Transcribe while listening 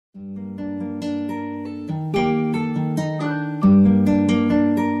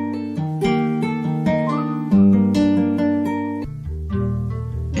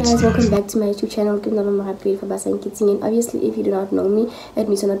guys, welcome back to my YouTube channel. And obviously, if you do not know me, it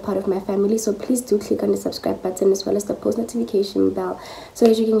means you're not part of my family, so please do click on the subscribe button as well as the post notification bell so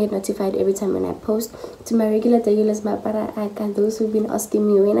that you can get notified every time when I post. To my regulars, those who've been asking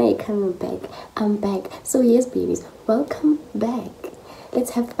me when are you coming back, I'm back. So yes babies, welcome back.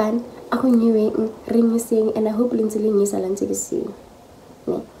 Let's have fun. Ako new ring sing, and I hope lintiling is alanti see.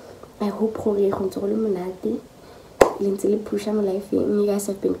 I hope push my life in. You guys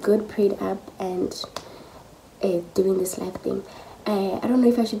have been good, prayed up, and doing this live thing. I don't know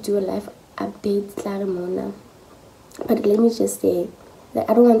if I should do a live update, but let me just say that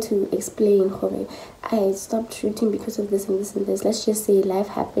I don't want to explain how I stopped shooting because of this and this and this. Let's just say life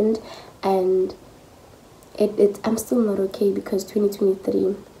happened, and I'm still not okay because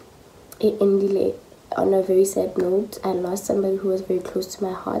 2023 it ended on a very sad note. I lost somebody who was very close to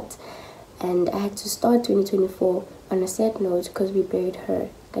my heart, and I had to start 2024 on a sad note because we buried her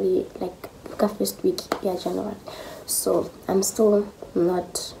like first week, January. So I'm still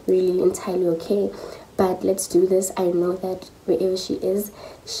not really entirely okay, but let's do this. I know that wherever she is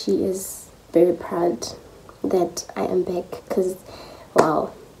very proud that I am back, because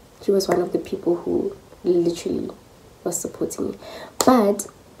wow, she was one of the people who literally was supporting me. But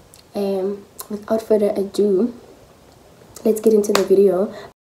without further ado, let's get into the video.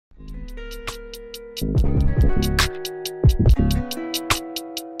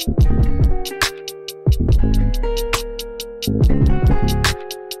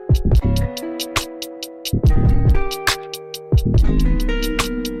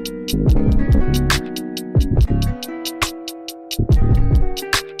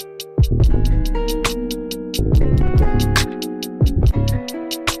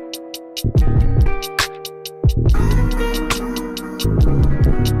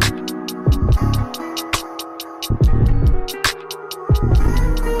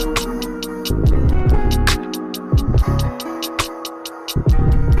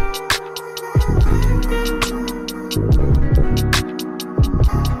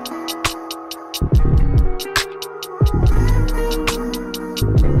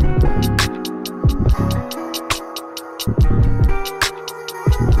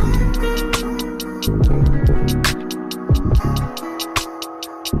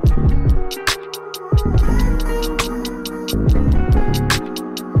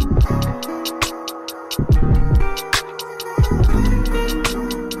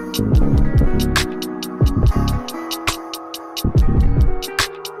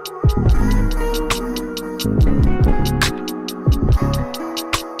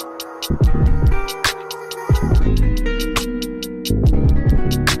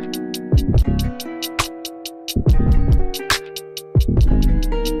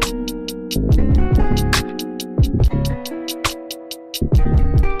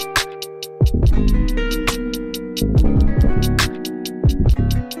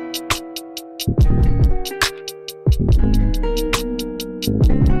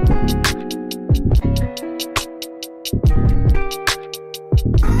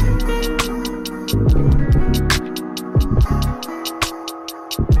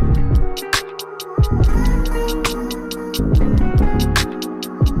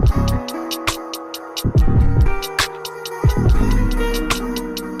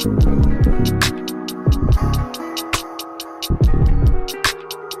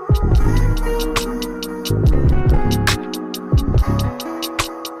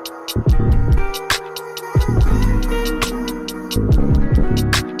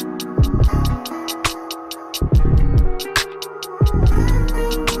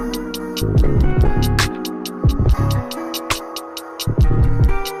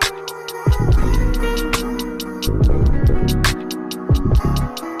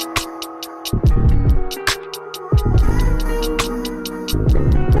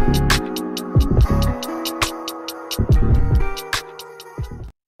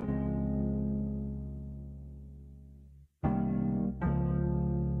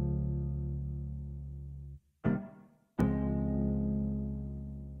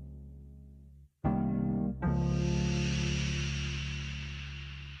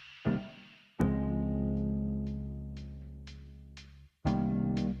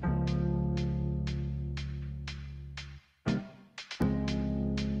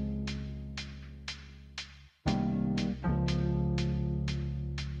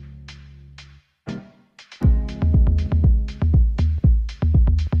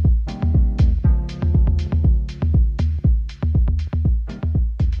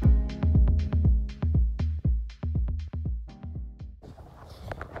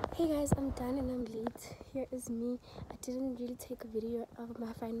 Hey guys, I'm done and I'm late. Here is me. I didn't really take a video of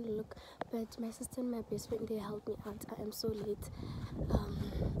my final look, but my sister and my best friend, they helped me out. I am so late.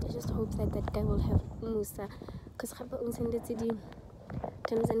 I just hope that that guy will have Musa, because I intended to do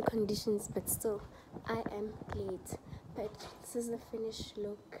terms and conditions, but still I am late. But this is the finished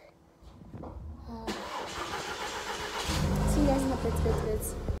look. See you guys in a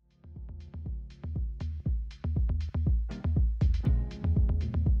bit.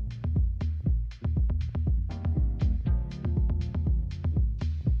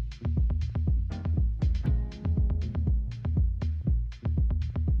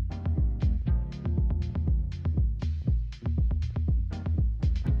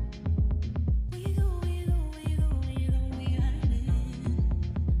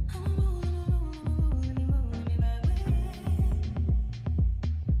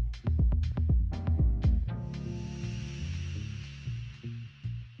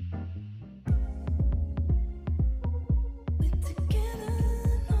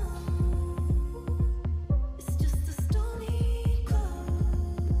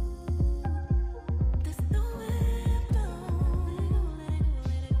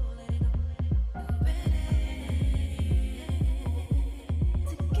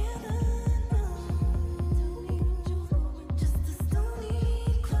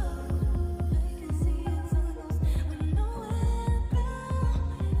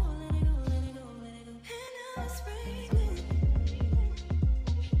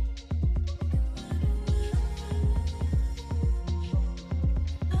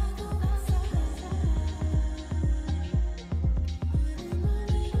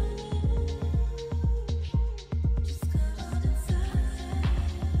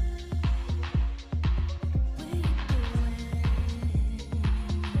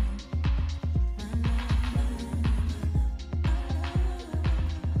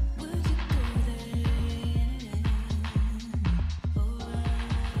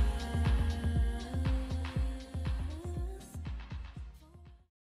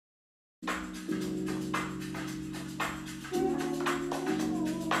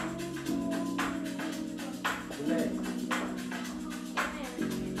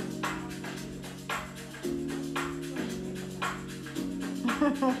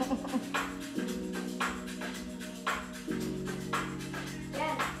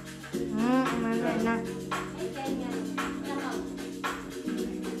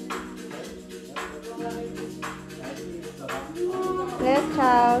 Let's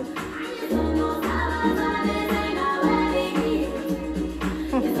have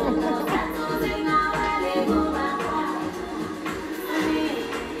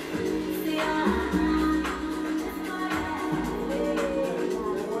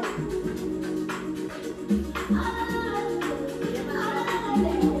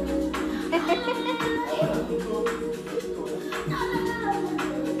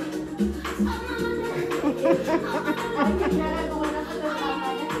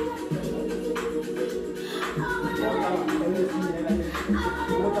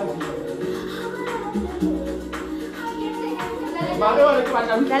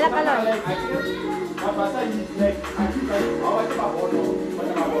dala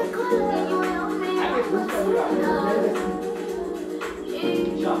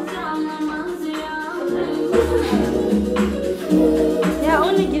they are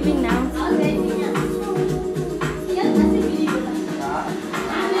only giving now.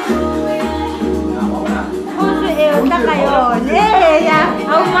 Kayon.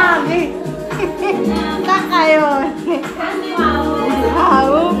 Ang mami. Kayon.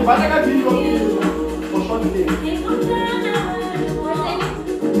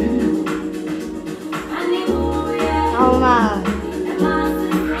 Ang mami.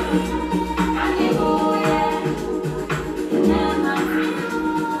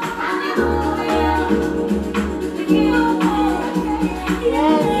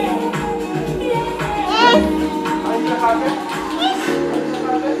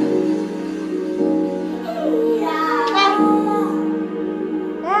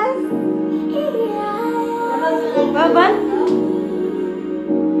 Baban?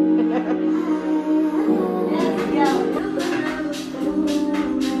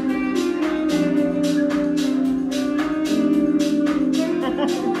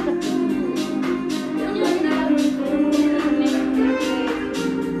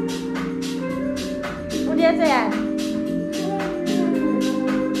 Udah sayang.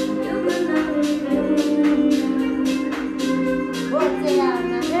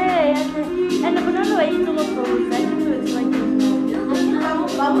 Ano ba na lo ito mo po?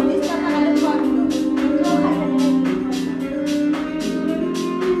 Vamos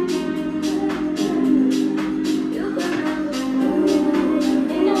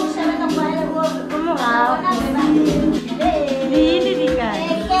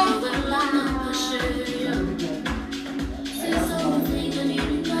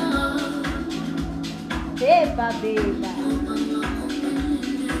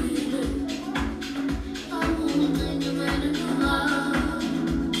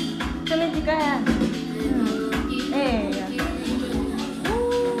juga ya.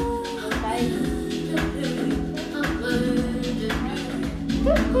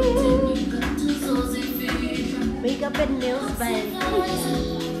 Makeup and nails by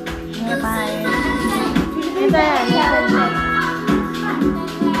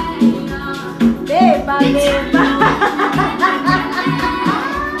Beba.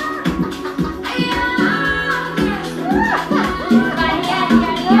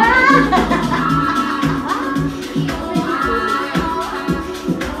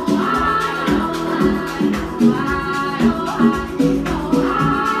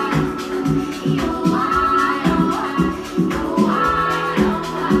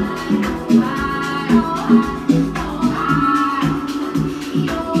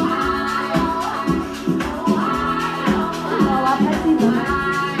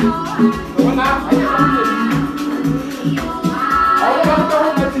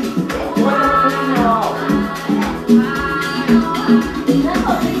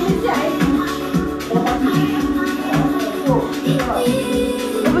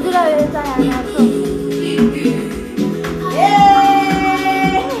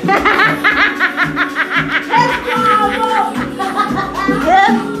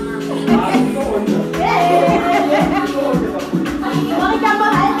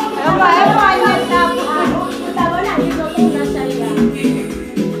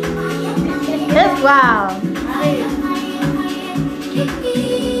 Wow.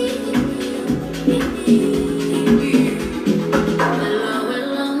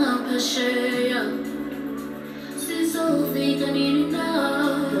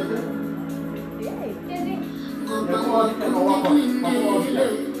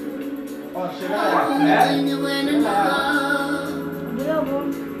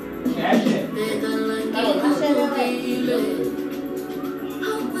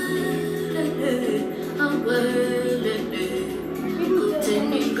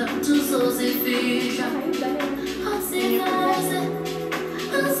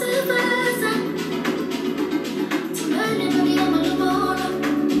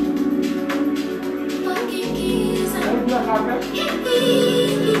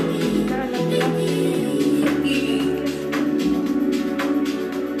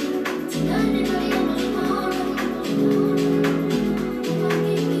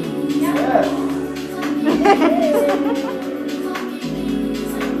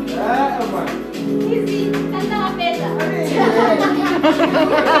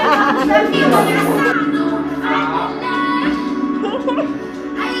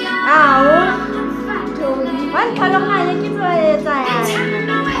 Kalau hanya kita saya.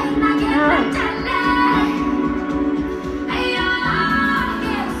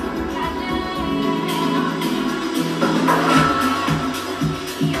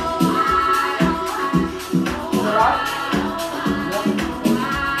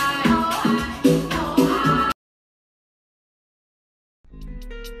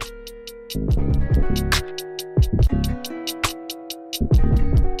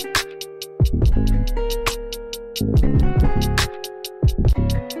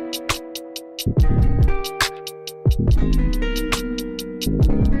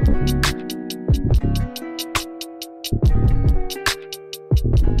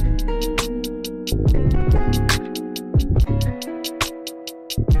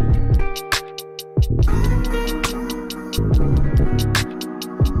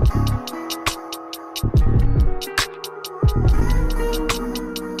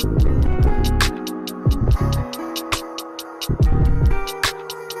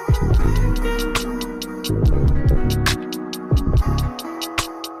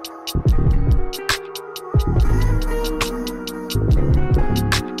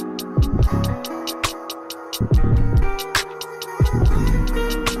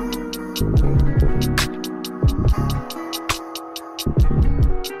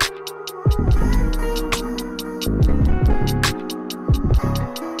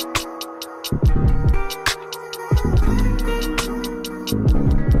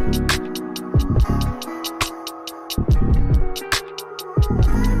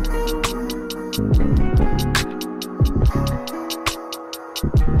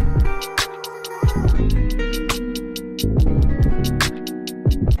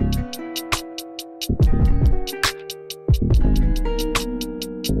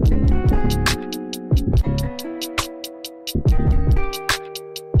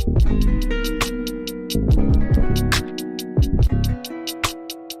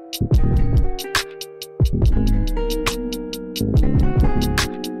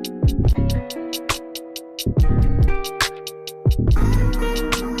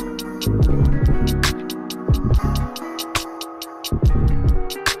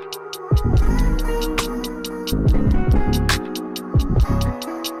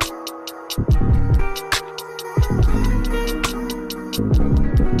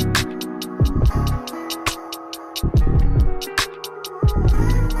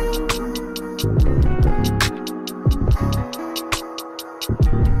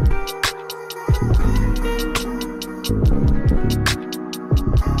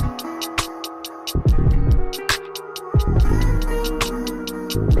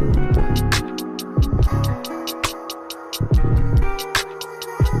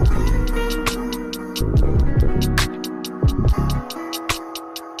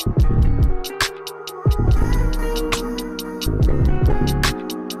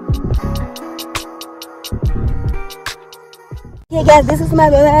 Okay guys, this is my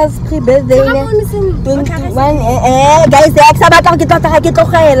brother's pre-birthday. 21. Guys, I sabat ako kita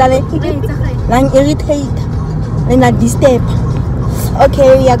lang irritate. Not disturb.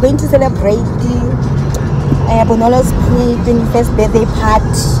 Okay, we are going to celebrate Bonolo's 21st birthday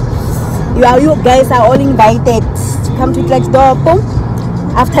party. You guys are all invited to come to Tlajdopo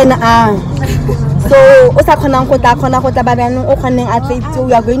after an hour. So, we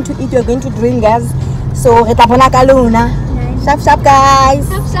are going to eat, we are going to drink, guys. So, sharp guys.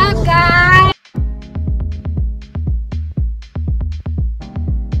 Sharp guys.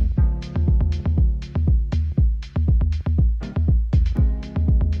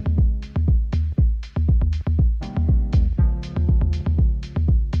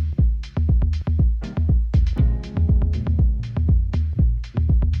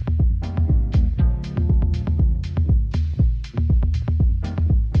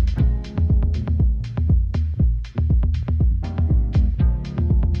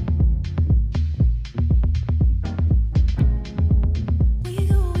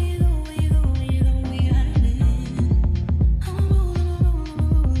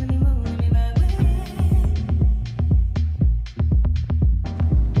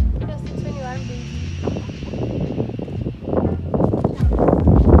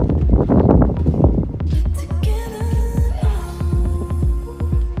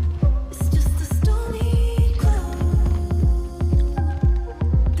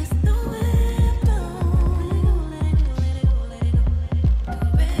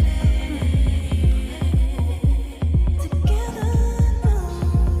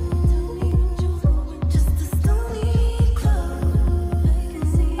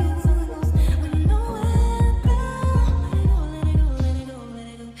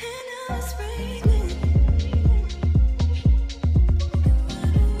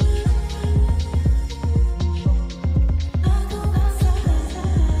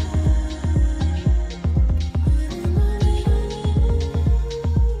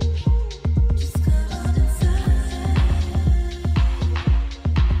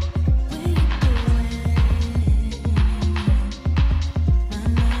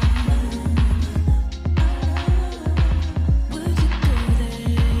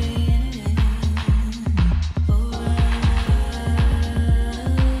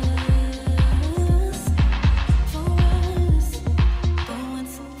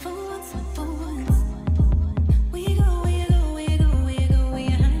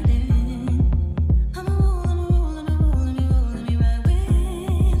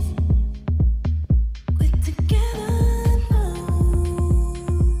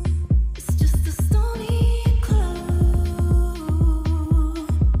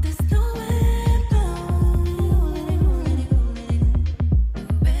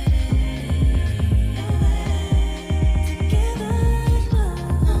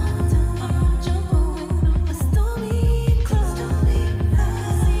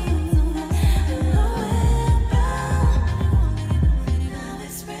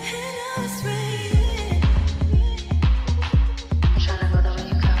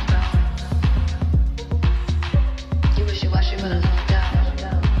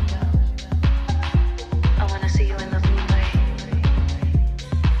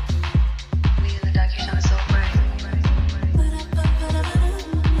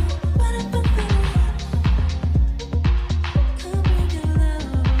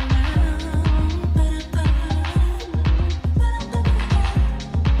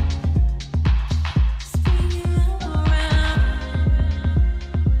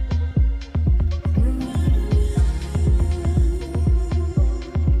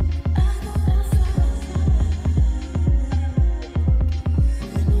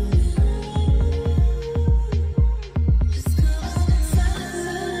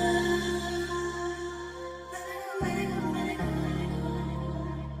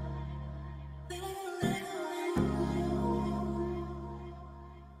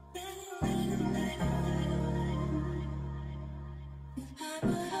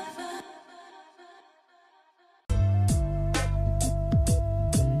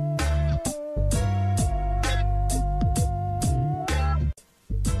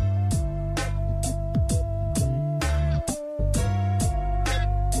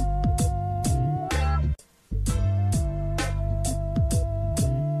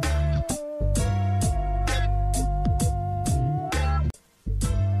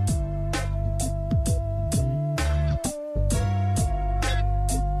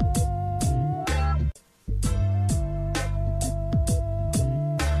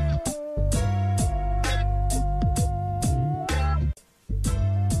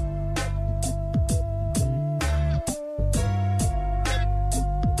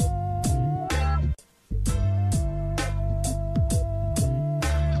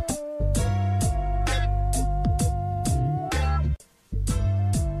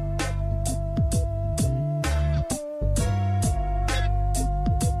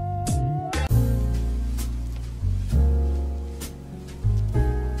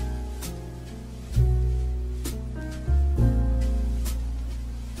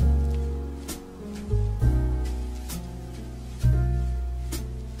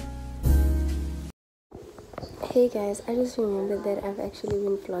 Hey guys, I just remembered that I've actually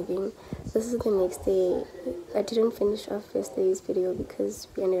been vlogging. This is the next day. I didn't finish off yesterday's video because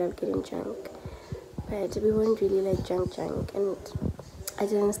we ended up getting drunk. But we weren't really like drunk, and I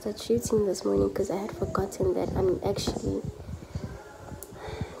didn't start shooting this morning because I had forgotten that I'm actually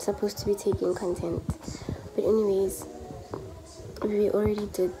supposed to be taking content. But anyways, we already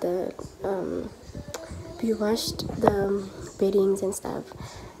did the we washed the beddings and stuff,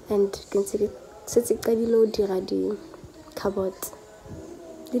 and consider dira di cupboards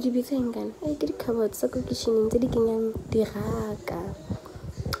le di bitseng kana ke di cupboards sa ko kitchening tse di kenyang diraka,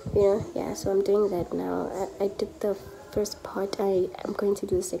 yeah. So I'm doing that now. I did the first part. I'm going to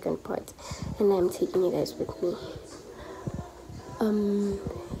do the second part, and I'm taking you guys with me.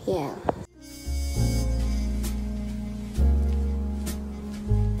 Yeah.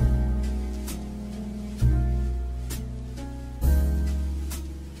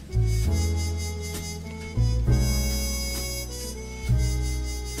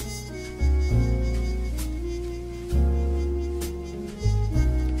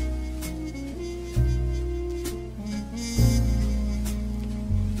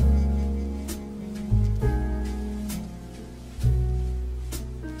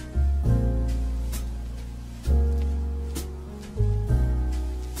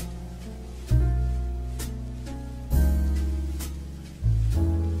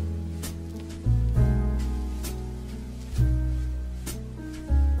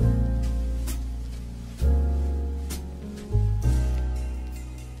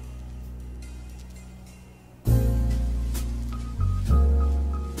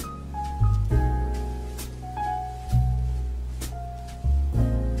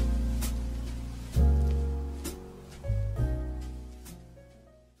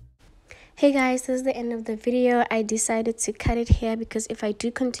 Hey guys, this is the end of the video. I decided to cut it here because if I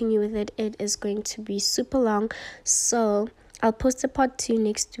do continue with it, it is going to be super long. So I'll post a part 2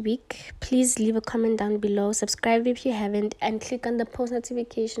 next week. Please leave a comment down below, subscribe if you haven't, and click on the post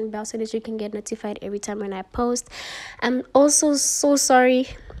notification bell so that you can get notified every time when I post. I'm also so sorry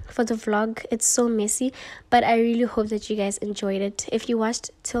for the vlog. It's so messy, but I really hope that you guys enjoyed it. If you watched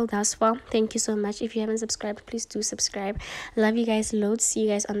till thus far, thank you so much. If you haven't subscribed, please do subscribe. Love you guys loads. See you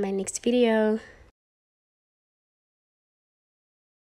guys on my next video.